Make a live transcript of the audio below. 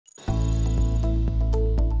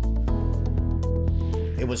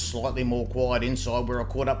It was slightly more quiet inside, where I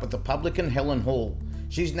caught up with the publican Helen Hall.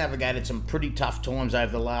 She's navigated some pretty tough times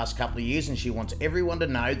over the last couple of years, and she wants everyone to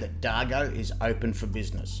know that Dargo is open for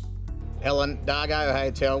business. Helen, Dargo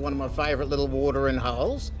Hotel, one of my favourite little watering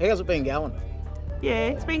holes. How's it been going? Yeah,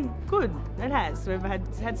 it's been good. It has. We've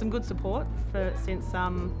had some good support since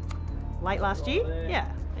late last year. Yeah,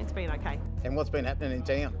 it's been okay. And what's been happening in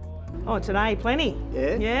town? Oh, today, plenty.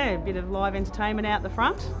 Yeah? Yeah, a bit of live entertainment out the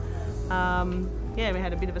front. Yeah, we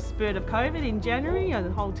had a bit of a spurt of COVID in January, and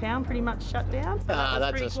the whole town pretty much shut down. So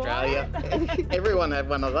that's Australia. Everyone had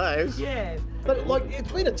one of those. Yeah. But like,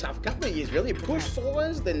 it's been a tough couple of years, really.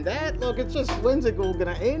 Bushfires, then that. Like, it's just, when's it all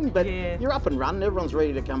going to end? But yeah, you're up and running. Everyone's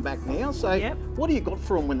ready to come back now. So, yep. What do you got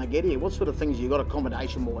for them when they get here? What sort of things you got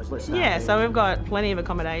accommodation-wise? Let's start yeah, there. so we've got plenty of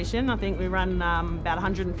accommodation. I think we run about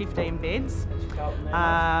 115 beds.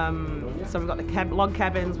 So we've got the log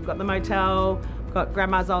cabins, we've got the motel, we've got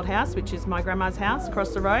Grandma's old house, which is my grandma's house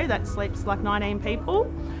across the road. That sleeps like 19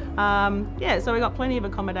 people. Yeah, so we've got plenty of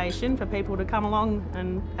accommodation for people to come along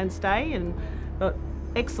and stay, and got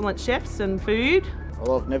excellent chefs and food.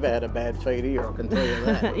 Well, I've never had a bad feed here, I can tell you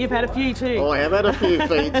that. You've had a few too. Oh, I have had a few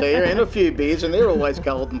feeds here and a few beers, and they're always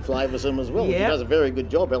cold and flavoursome as well. Yep. She does a very good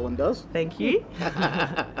job, Ellen does. Thank you.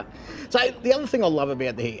 So the other thing I love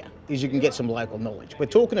about here is you can get some local knowledge. We're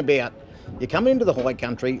talking about, you come into the high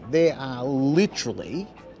country, there are literally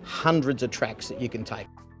hundreds of tracks that you can take.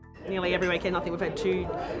 Nearly every weekend, I think we've had 2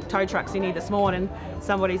 tow trucks in here this morning.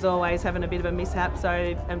 Somebody's always having a bit of a mishap,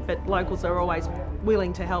 but locals are always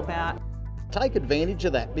willing to help out. Take advantage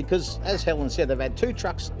of that, because as Helen said, they've had 2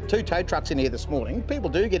 tow trucks in here this morning. People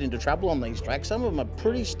do get into trouble on these tracks. Some of them are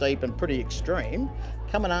pretty steep and pretty extreme.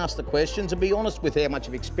 Come and ask the questions and be honest with how much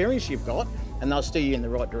of experience you've got, and they'll steer you in the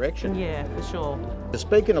right direction. Yeah, for sure.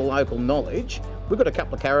 Speaking of local knowledge, we've got a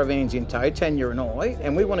couple of caravans in tow, Tanya and I,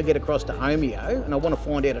 and we want to get across to Omeo, and I want to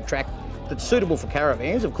find out a track that's suitable for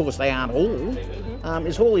caravans. Of course, they aren't all.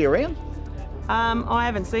 Is Hawley around? I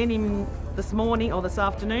haven't seen him this morning or this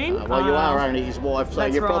afternoon. Well, you are only his wife, so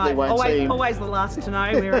you probably won't see him. Always the last to know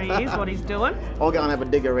where he is, what he's doing. I'll go and have a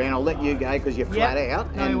dig around. I'll let you go because you're flat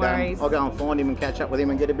out. No worries. I'll go and find him and catch up with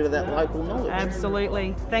him and get a bit of that local knowledge.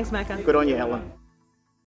 Absolutely. Thanks, Macca. Good on you, Helen.